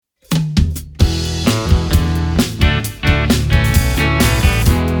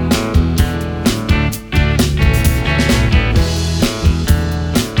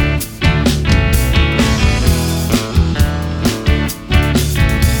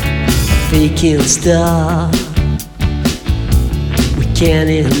vacant star we can't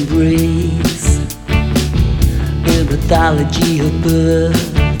embrace. The mythology of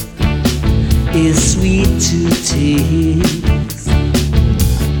birth is sweet to taste.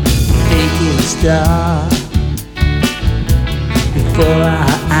 Vacant star before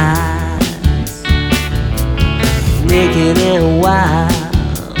our eyes, naked and wild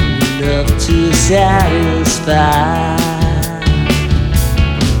enough to satisfy.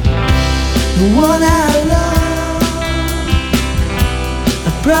 The one I love, a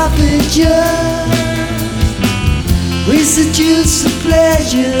prophet just, we seduce the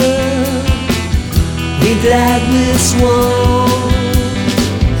pleasure, we glad with swans.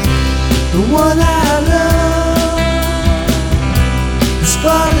 The one I love is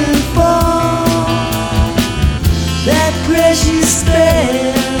falling for that precious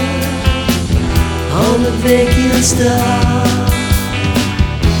spell on the vacant star.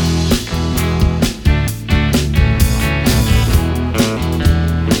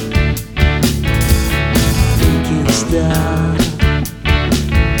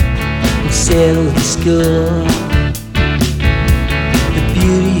 Settle the score, the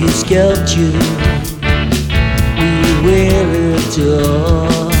beauty of sculpture we will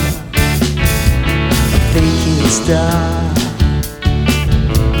adore. A vacant star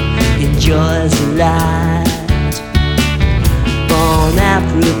enjoys the light, born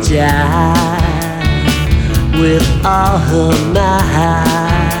Aphrodite with all her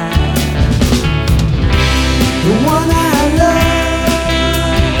might. The one I love,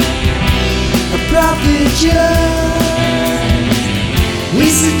 a prophet just, we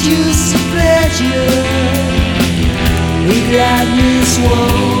seduce the pleasure, we gladly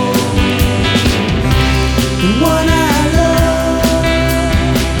swan. The one I love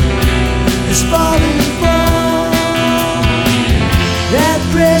is falling for that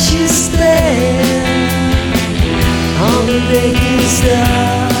precious spell on the vacant star.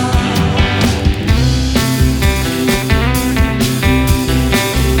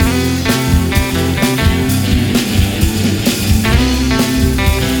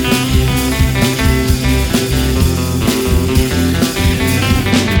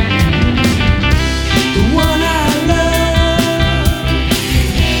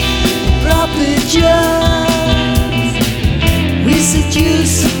 We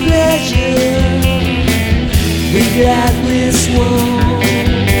seduce the pleasure, we glad with swan.